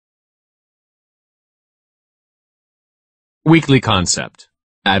Weekly concept.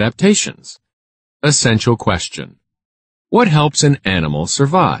 Adaptations. Essential question. What helps an animal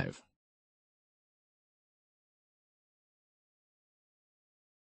survive?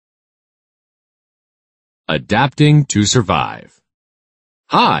 Adapting to survive.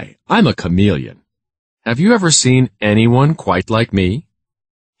 Hi, I'm a chameleon. Have you ever seen anyone quite like me?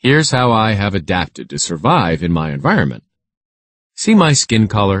 Here's how I have adapted to survive in my environment. See my skin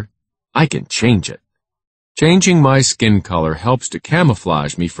color? I can change it. Changing my skin color helps to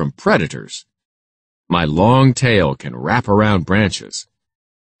camouflage me from predators. My long tail can wrap around branches.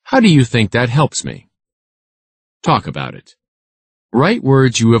 How do you think that helps me? Talk about it. Write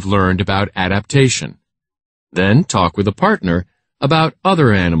words you have learned about adaptation. Then talk with a partner about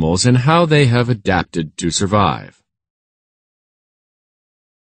other animals and how they have adapted to survive.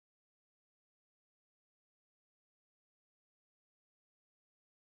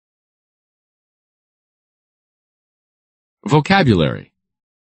 Vocabulary.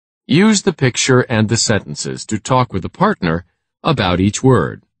 Use the picture and the sentences to talk with a partner about each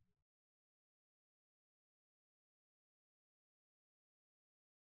word.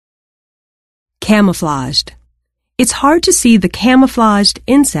 Camouflaged. It's hard to see the camouflaged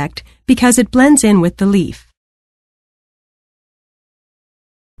insect because it blends in with the leaf.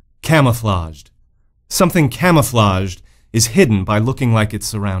 Camouflaged. Something camouflaged is hidden by looking like its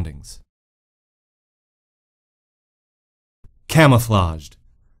surroundings. Camouflaged.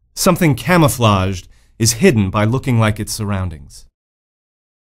 Something camouflaged is hidden by looking like its surroundings.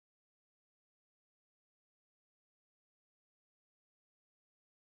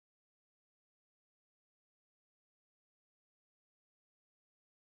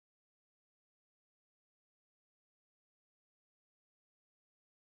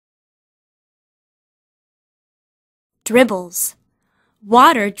 Dribbles.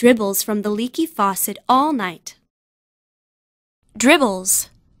 Water dribbles from the leaky faucet all night. Dribbles.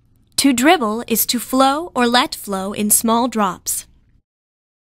 To dribble is to flow or let flow in small drops.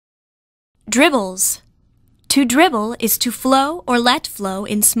 Dribbles. To dribble is to flow or let flow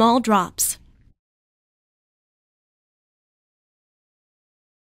in small drops.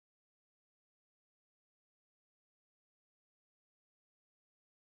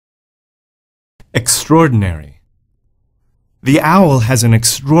 Extraordinary. The owl has an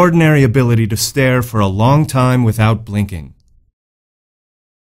extraordinary ability to stare for a long time without blinking.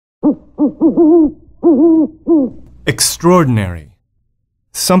 Extraordinary.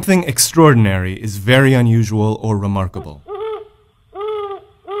 Something extraordinary is very unusual or remarkable.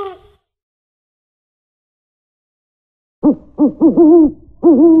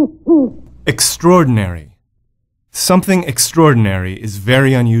 Extraordinary. Something extraordinary is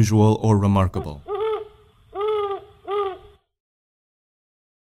very unusual or remarkable.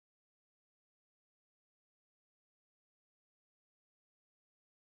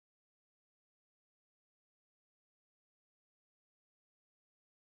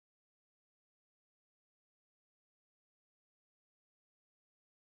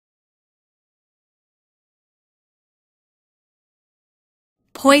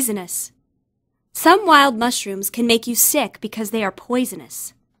 Poisonous. Some wild mushrooms can make you sick because they are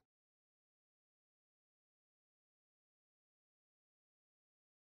poisonous.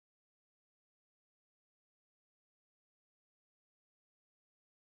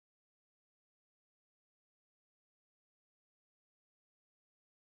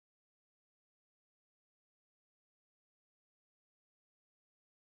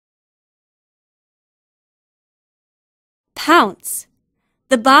 Pounce.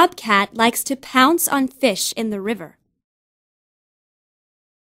 The bobcat likes to pounce on fish in the river.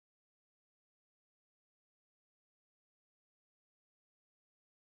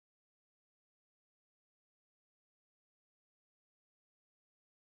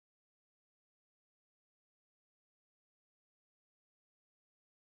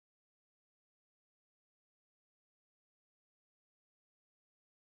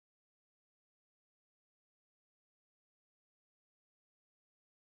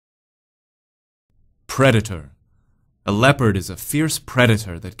 Predator. A leopard is a fierce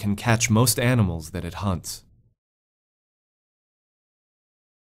predator that can catch most animals that it hunts.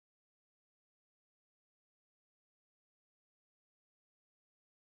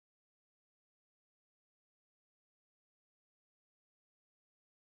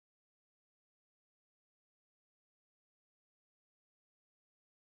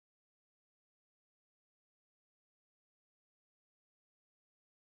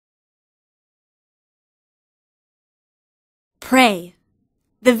 Prey.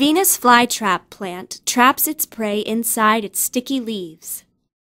 The Venus flytrap plant traps its prey inside its sticky leaves.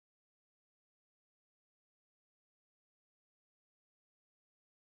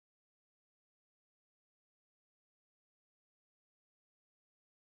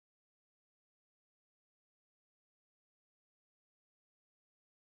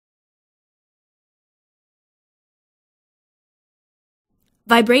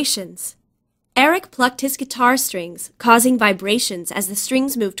 Vibrations. Eric plucked his guitar strings, causing vibrations as the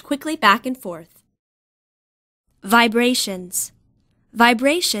strings moved quickly back and forth. Vibrations.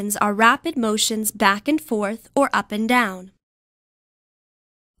 Vibrations are rapid motions back and forth or up and down.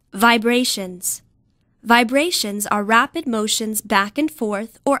 Vibrations. Vibrations are rapid motions back and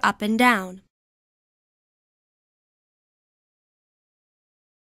forth or up and down.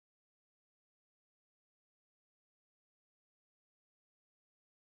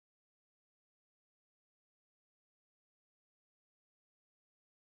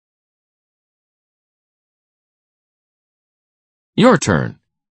 Your turn.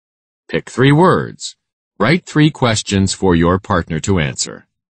 Pick 3 words. Write 3 questions for your partner to answer.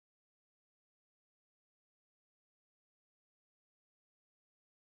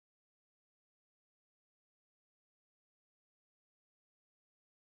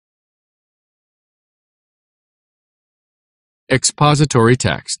 Expository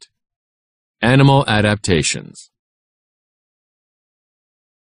text. Animal adaptations.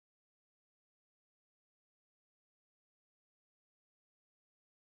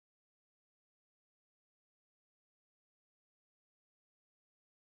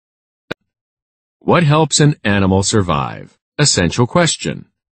 What helps an animal survive? Essential question.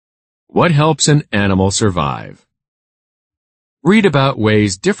 What helps an animal survive? Read about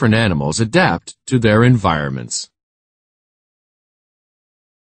ways different animals adapt to their environments.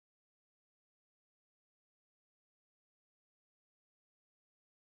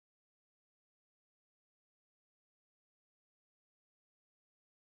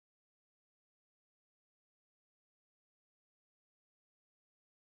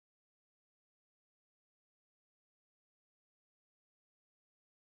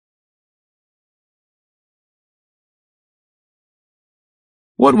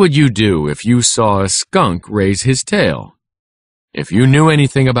 What would you do if you saw a skunk raise his tail? If you knew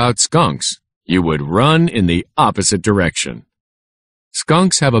anything about skunks, you would run in the opposite direction.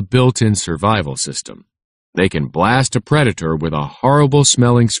 Skunks have a built-in survival system. They can blast a predator with a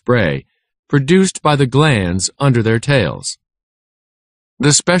horrible-smelling spray produced by the glands under their tails.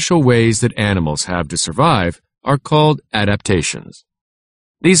 The special ways that animals have to survive are called adaptations.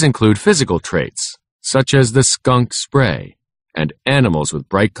 These include physical traits, such as the skunk spray, and animals with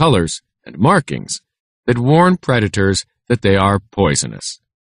bright colors and markings that warn predators that they are poisonous.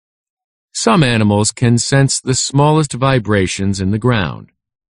 Some animals can sense the smallest vibrations in the ground.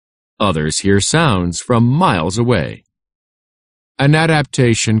 Others hear sounds from miles away. An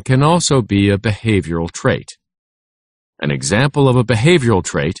adaptation can also be a behavioral trait. An example of a behavioral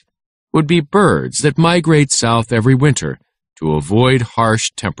trait would be birds that migrate south every winter to avoid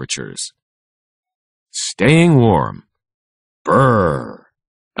harsh temperatures. Staying warm. Brrr!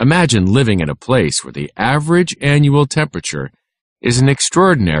 Imagine living in a place where the average annual temperature is an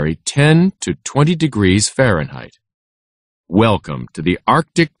extraordinary 10 to 20 degrees Fahrenheit. Welcome to the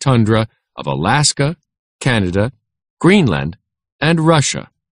Arctic tundra of Alaska, Canada, Greenland, and Russia,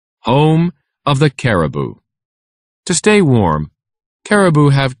 home of the caribou. To stay warm, caribou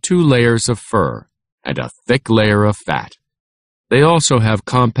have 2 layers of fur and a thick layer of fat. They also have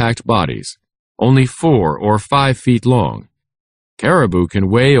compact bodies, only 4 or 5 feet long. Caribou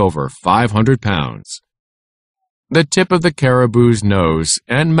can weigh over 500 pounds. The tip of the caribou's nose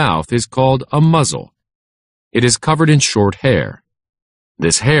and mouth is called a muzzle. It is covered in short hair.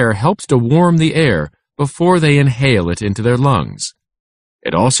 This hair helps to warm the air before they inhale it into their lungs.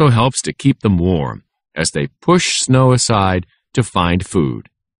 It also helps to keep them warm as they push snow aside to find food.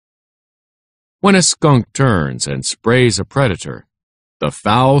 When a skunk turns and sprays a predator, the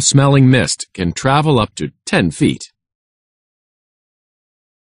foul-smelling mist can travel up to 10 feet.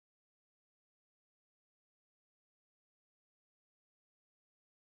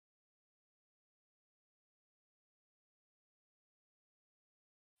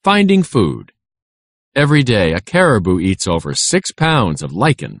 Finding food. Every day, a caribou eats over 6 pounds of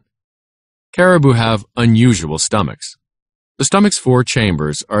lichen. Caribou have unusual stomachs. The stomach's 4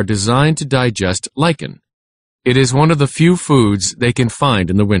 chambers are designed to digest lichen. It is one of the few foods they can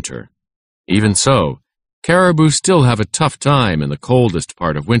find in the winter. Even so, caribou still have a tough time in the coldest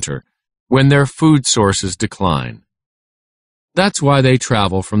part of winter, when their food sources decline. That's why they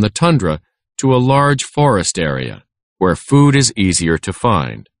travel from the tundra to a large forest area, where food is easier to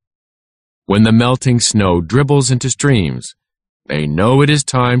find. When the melting snow dribbles into streams, they know it is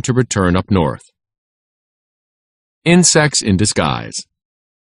time to return up north. Insects in disguise.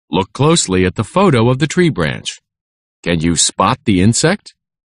 Look closely at the photo of the tree branch. Can you spot the insect?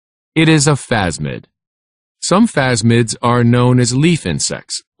 It is a phasmid. Some phasmids are known as leaf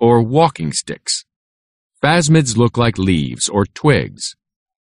insects or walking sticks. Phasmids look like leaves or twigs.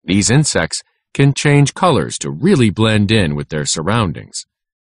 These insects can change colors to really blend in with their surroundings.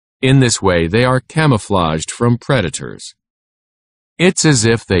 In this way, they are camouflaged from predators. It's as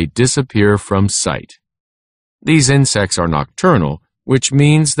if they disappear from sight. These insects are nocturnal, which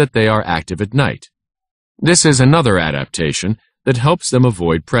means that they are active at night. This is another adaptation that helps them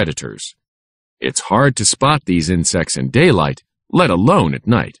avoid predators. It's hard to spot these insects in daylight, let alone at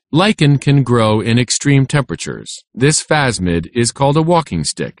night. Lichen can grow in extreme temperatures. This phasmid is called a walking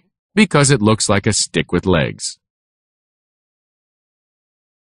stick because it looks like a stick with legs.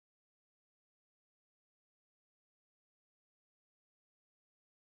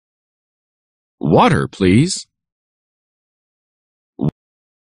 Water, please.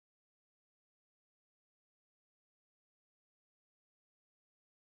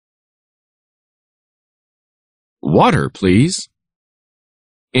 Water, please.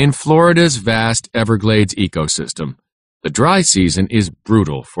 In Florida's vast Everglades ecosystem, the dry season is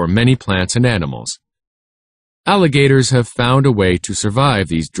brutal for many plants and animals. Alligators have found a way to survive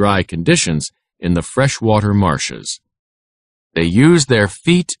these dry conditions in the freshwater marshes. They use their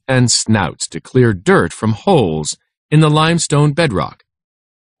feet and snouts to clear dirt from holes in the limestone bedrock.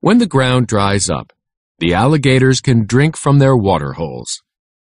 When the ground dries up, the alligators can drink from their water holes.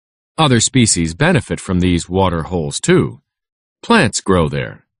 Other species benefit from these water holes too. Plants grow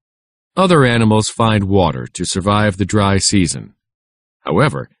there. Other animals find water to survive the dry season.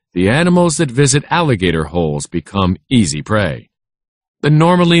 However, the animals that visit alligator holes become easy prey. The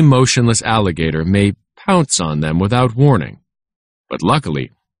normally motionless alligator may pounce on them without warning. But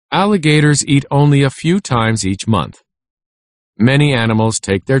luckily, alligators eat only a few times each month. Many animals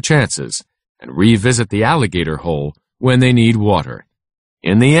take their chances and revisit the alligator hole when they need water.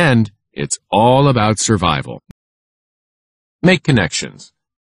 In the end, it's all about survival. Make connections.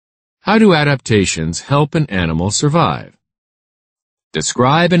 How do adaptations help an animal survive?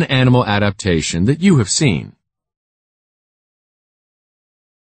 Describe an animal adaptation that you have seen.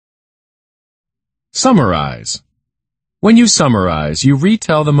 Summarize. When you summarize, you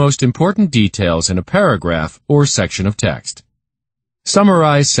retell the most important details in a paragraph or section of text.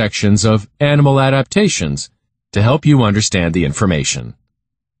 Summarize sections of animal adaptations to help you understand the information.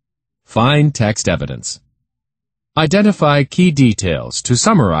 Find text evidence. Identify key details to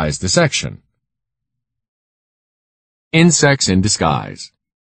summarize the section. Insects in disguise.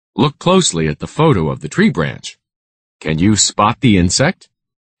 Look closely at the photo of the tree branch. Can you spot the insect?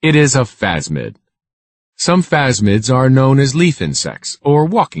 It is a phasmid. Some phasmids are known as leaf insects or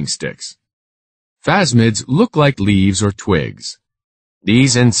walking sticks. Phasmids look like leaves or twigs.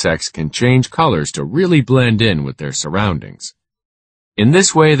 These insects can change colors to really blend in with their surroundings. In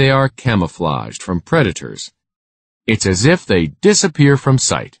this way, they are camouflaged from predators. It's as if they disappear from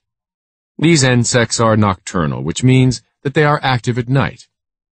sight. These insects are nocturnal, which means that they are active at night.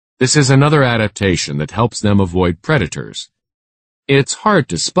 This is another adaptation that helps them avoid predators. It's hard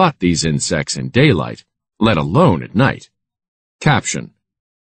to spot these insects in daylight, let alone at night. Caption.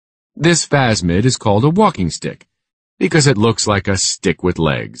 This phasmid is called a walking stick because it looks like a stick with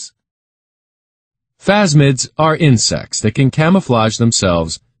legs. Phasmids are insects that can camouflage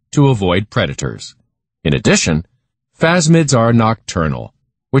themselves to avoid predators. In addition, phasmids are nocturnal,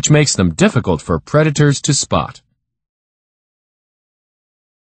 which makes them difficult for predators to spot.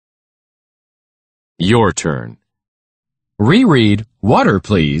 Your turn. Reread Water,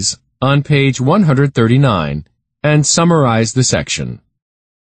 Please on page 139 and summarize the section.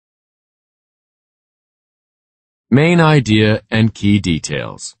 Main idea and key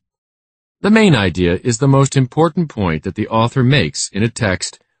details. The main idea is the most important point that the author makes in a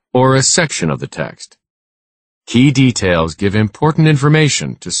text or a section of the text. Key details give important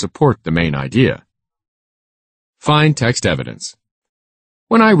information to support the main idea. Find text evidence.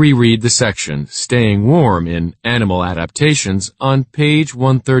 When I reread the section Staying Warm in Animal Adaptations on page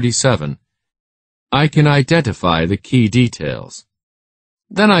 137, I can identify the key details.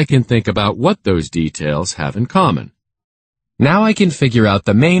 Then I can think about what those details have in common. Now I can figure out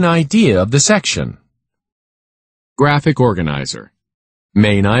the main idea of the section. Graphic organizer.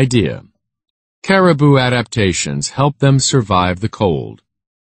 Main idea. Caribou adaptations help them survive the cold.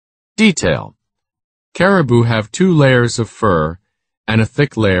 Detail. Caribou have 2 layers of fur and a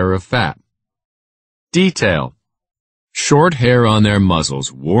thick layer of fat. Detail. Short hair on their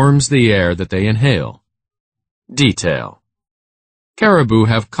muzzles warms the air that they inhale. Detail. Caribou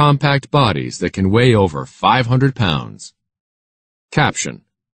have compact bodies that can weigh over 500 pounds. Caption.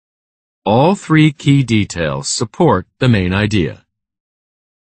 All 3 key details support the main idea.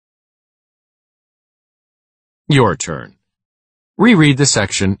 Your turn. Reread the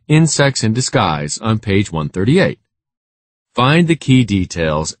section Insects in Disguise on page 138. Find the key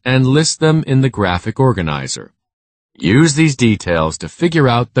details and list them in the graphic organizer. Use these details to figure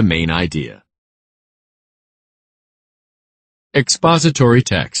out the main idea. Expository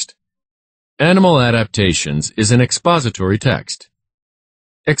text. Animal Adaptations is an expository text.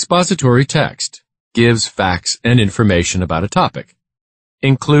 Expository text gives facts and information about a topic.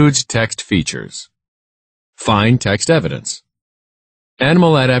 Includes text features. Find text evidence.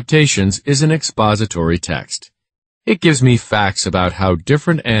 Animal Adaptations is an expository text. It gives me facts about how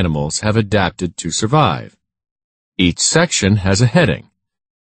different animals have adapted to survive. Each section has a heading.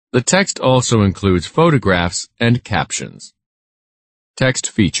 The text also includes photographs and captions. Text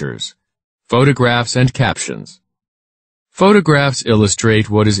features. Photographs and captions. Photographs illustrate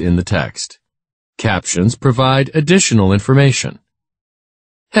what is in the text. Captions provide additional information.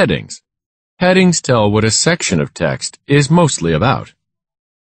 Headings. Headings tell what a section of text is mostly about.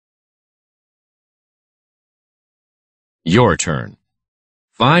 Your turn.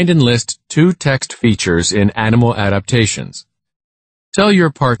 Find and list 2 text features in Animal Adaptations. Tell your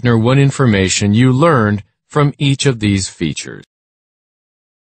partner what information you learned from each of these features.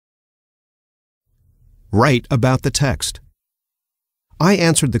 Write about the text. I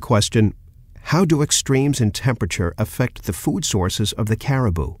answered the question, how do extremes in temperature affect the food sources of the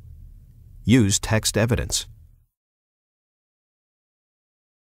caribou? Use text evidence.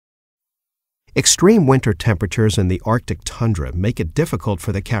 Extreme winter temperatures in the Arctic tundra make it difficult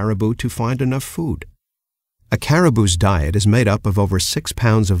for the caribou to find enough food. A caribou's diet is made up of over 6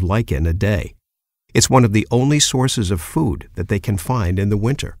 pounds of lichen a day. It's one of the only sources of food that they can find in the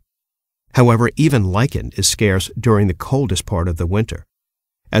winter. However, even lichen is scarce during the coldest part of the winter.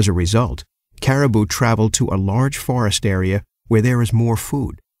 As a result, caribou travel to a large forest area where there is more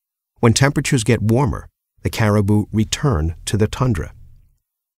food. When temperatures get warmer, the caribou return to the tundra.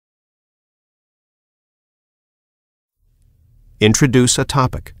 Introduce a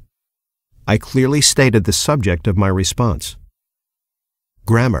topic. I clearly stated the subject of my response.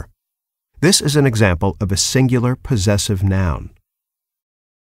 Grammar. This is an example of a singular possessive noun.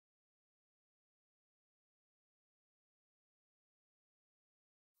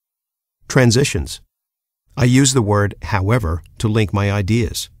 Transitions. I use the word however to link my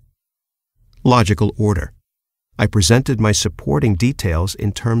ideas. Logical order. I presented my supporting details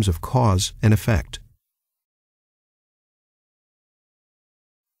in terms of cause and effect.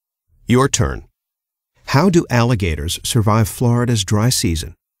 Your turn. How do alligators survive Florida's dry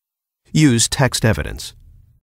season? Use text evidence.